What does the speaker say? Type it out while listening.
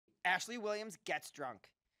Ashley Williams gets drunk.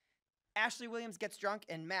 Ashley Williams gets drunk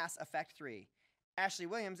in Mass Effect 3. Ashley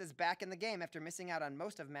Williams is back in the game after missing out on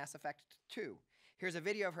most of Mass Effect 2. Here's a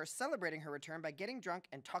video of her celebrating her return by getting drunk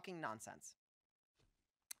and talking nonsense.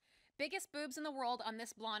 Biggest boobs in the world on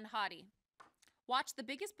this blonde hottie. Watch the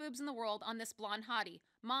biggest boobs in the world on this blonde hottie.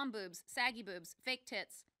 Mom boobs, saggy boobs, fake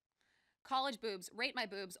tits. College boobs, rate my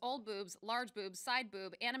boobs, old boobs, large boobs, side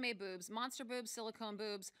boob, anime boobs, monster boobs, silicone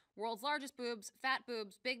boobs, world's largest boobs, fat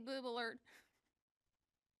boobs, big boob alert.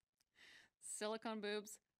 Silicone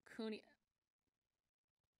boobs, Cooney.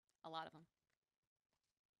 A lot of them.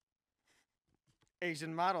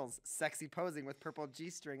 Asian models, sexy posing with purple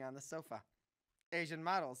G-string on the sofa. Asian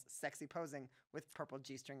models, sexy posing with purple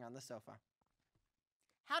G-string on the sofa.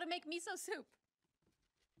 How to make miso soup.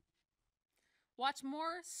 Watch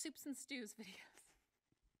more soups and stews videos.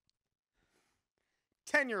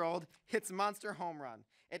 10-year-old hits monster home run.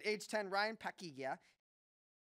 At age 10, Ryan Pakigia